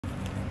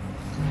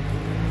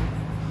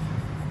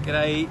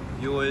G'day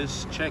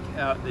viewers, check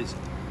out this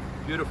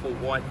beautiful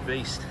white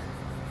beast.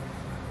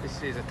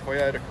 This is a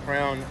Toyota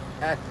Crown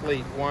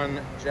Athlete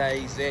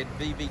 1JZ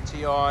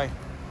VVTi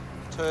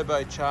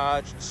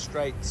turbocharged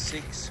straight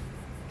 6.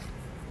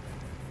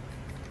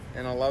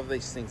 And I love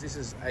these things. This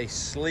is a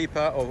sleeper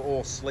of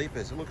all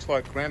sleepers. It looks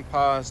like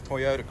Grandpa's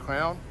Toyota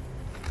Crown.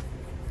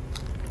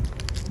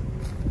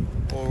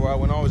 Or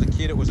when I was a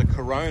kid it was a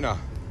Corona.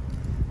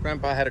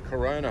 Grandpa had a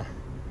Corona.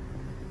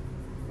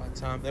 But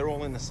they're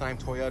all in the same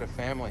Toyota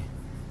family.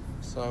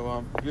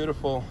 So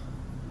beautiful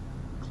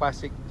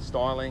classic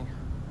styling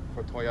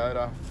for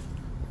Toyota.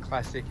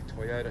 Classic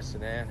Toyota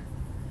sedan.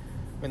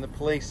 When the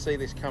police see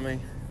this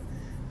coming,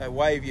 they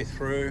wave you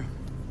through.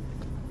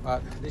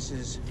 But this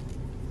is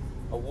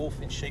a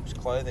wolf in sheep's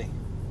clothing.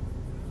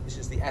 This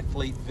is the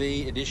Athlete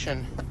V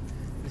edition.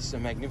 This is a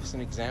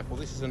magnificent example.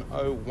 This is an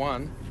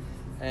 01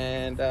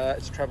 and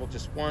it's traveled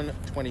just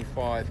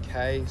 125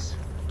 Ks.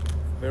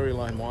 Very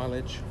low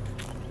mileage.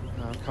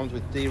 Comes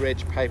with D-Reg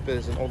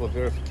papers and all the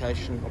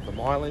verification of the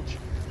mileage.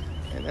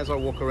 And as I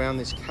walk around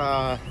this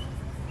car,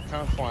 I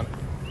can't find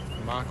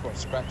a mark or a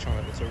scratch on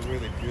it. It's a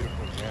really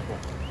beautiful example.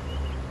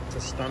 It's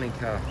a stunning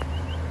car.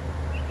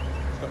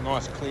 It's got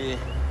nice clear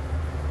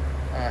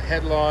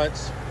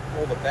headlights.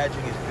 All the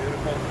badging is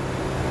beautiful.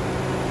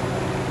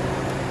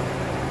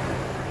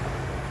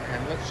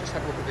 And let's just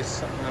have a look at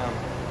this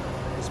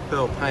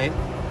pearl paint.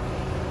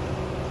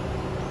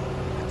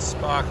 It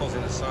sparkles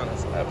in the sun.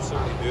 It's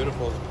absolutely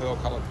beautiful, the pearl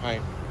coloured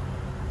paint.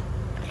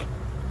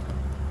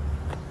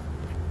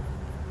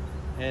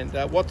 And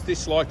what's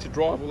this like to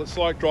drive? Well, it's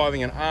like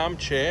driving an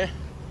armchair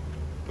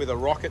with a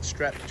rocket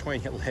strapped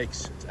between your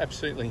legs.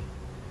 It's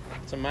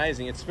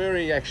amazing. It's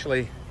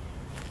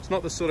it's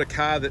not the sort of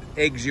car that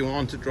eggs you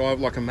on to drive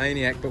like a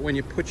maniac, but when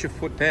you put your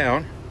foot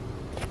down,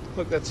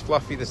 look, that's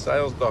Fluffy the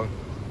sales dog.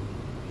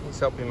 He's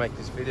helped me make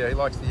this video. He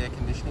likes the air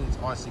conditioning. It's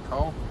icy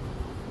cold.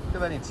 Look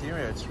at that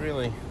interior. It's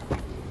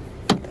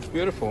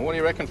beautiful. What do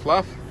you reckon,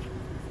 Fluff?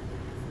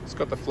 It's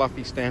got the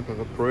Fluffy stamp of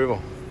approval.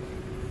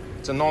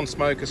 It's a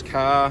non-smoker's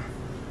car.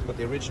 It's got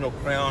the original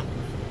Crown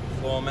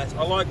floor mats.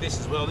 I like this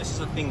as well. This is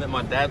a thing that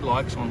my dad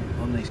likes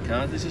on these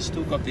cars. This has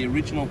still got the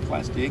original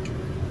plastic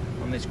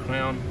on this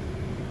Crown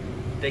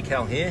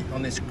decal here,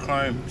 on this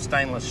chrome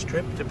stainless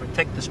strip. To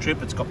protect the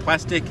strip, it's got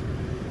plastic.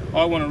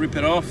 I want to rip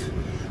it off.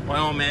 My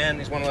old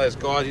man is one of those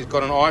guys, he's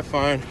got an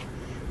iPhone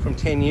from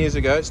 10 years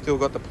ago, it's still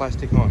got the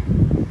plastic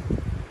on.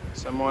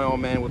 So my old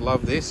man would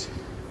love this.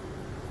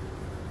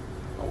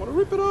 I want to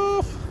rip it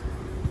off.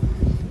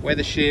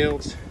 Weather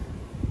shields.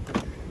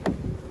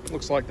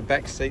 Looks like the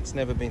back seat's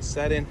never been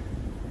sat in.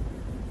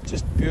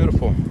 Just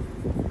beautiful.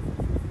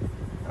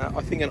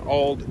 I think an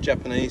old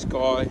Japanese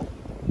guy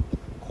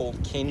called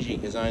Kenji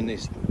has owned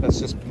this. That's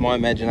just my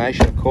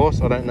imagination, of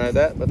course. I don't know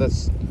that, but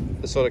that's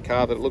the sort of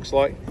car that it looks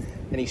like.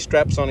 And he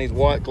straps on his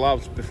white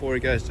gloves before he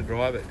goes to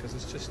drive it, because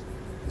it's just,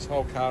 this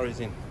whole car is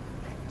in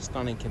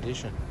stunning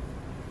condition.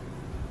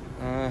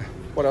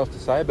 What else to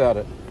say about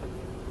it?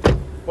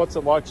 What's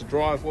it like to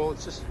drive? Well,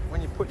 it's just,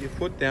 when you put your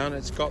foot down,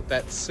 it's got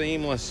that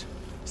seamless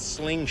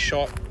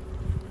slingshot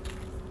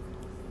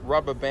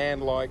rubber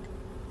band like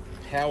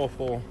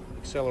powerful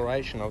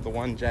acceleration of the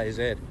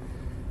 1JZ.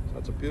 So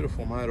it's a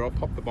beautiful motor. I'll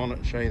pop the bonnet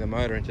and show you the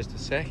motor in just a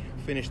sec.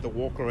 Finish the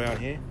walk around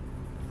here.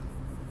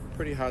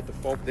 Pretty hard to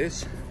fault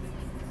this.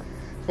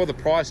 For the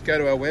price, go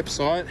to our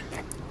website,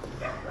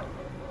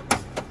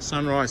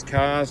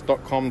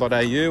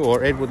 sunrisecars.com.au or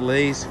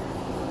edwardlees.com.au.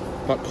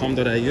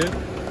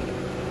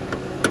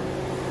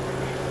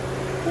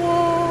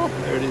 Whoa,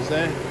 there it is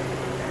there.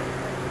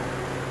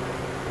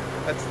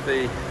 That's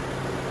the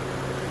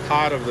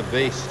heart of the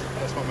beast.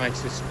 That's what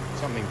makes this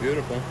something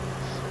beautiful.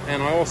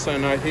 And I also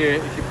note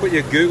here, if you put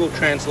your Google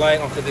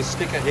Translate onto this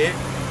sticker here,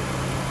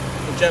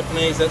 in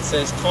Japanese that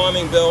says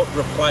timing belt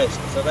replaced.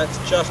 So that's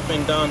just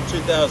been done,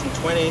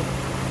 2020.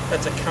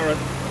 That's a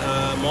current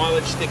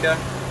mileage sticker.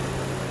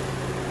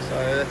 So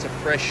that's a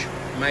fresh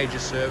major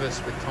service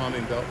with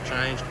timing belt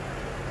changed,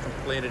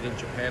 completed in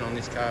Japan on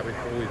this car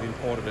before we've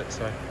imported it.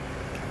 So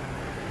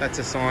that's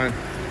a sign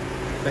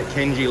that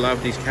Kenji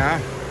loved his car.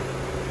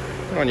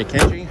 Good on you,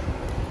 Kenji.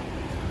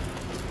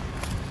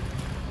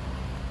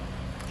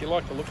 If you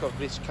like the look of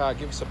this car,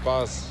 give us a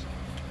buzz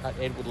at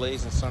Edward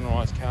Lees and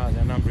Sunrise Cars.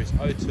 Our number is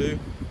 02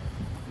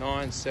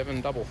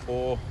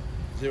 9744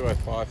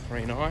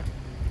 0539.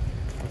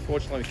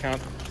 Unfortunately, we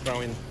can't throw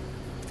in.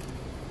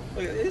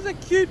 Look, there's a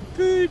cute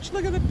pooch.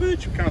 Look at the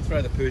pooch. We can't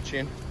throw the pooch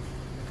in.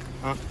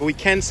 But we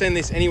can send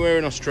this anywhere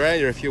in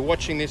Australia. If you're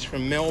watching this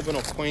from Melbourne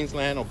or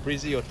Queensland or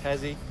Brizzy or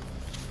Tassie,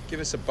 give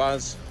us a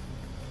buzz.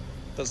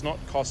 It does not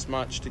cost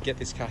much to get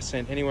this car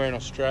sent anywhere in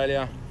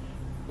Australia.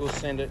 We'll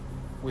send it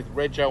with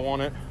Rego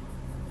on it,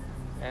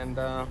 and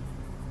you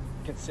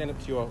can send it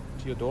to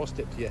your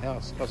doorstep, to your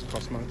house. It doesn't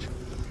cost much.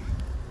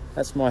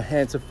 That's my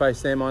handsome face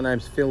there. My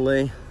name's Phil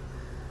Lee.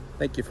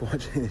 Thank you for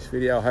watching this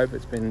video. I hope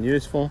it's been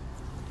useful.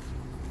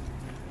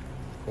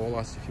 Call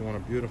us if you want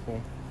a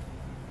beautiful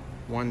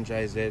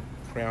 1JZ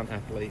Crown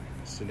Athlete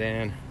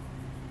sedan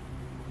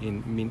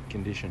in mint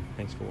condition.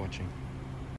 Thanks for watching.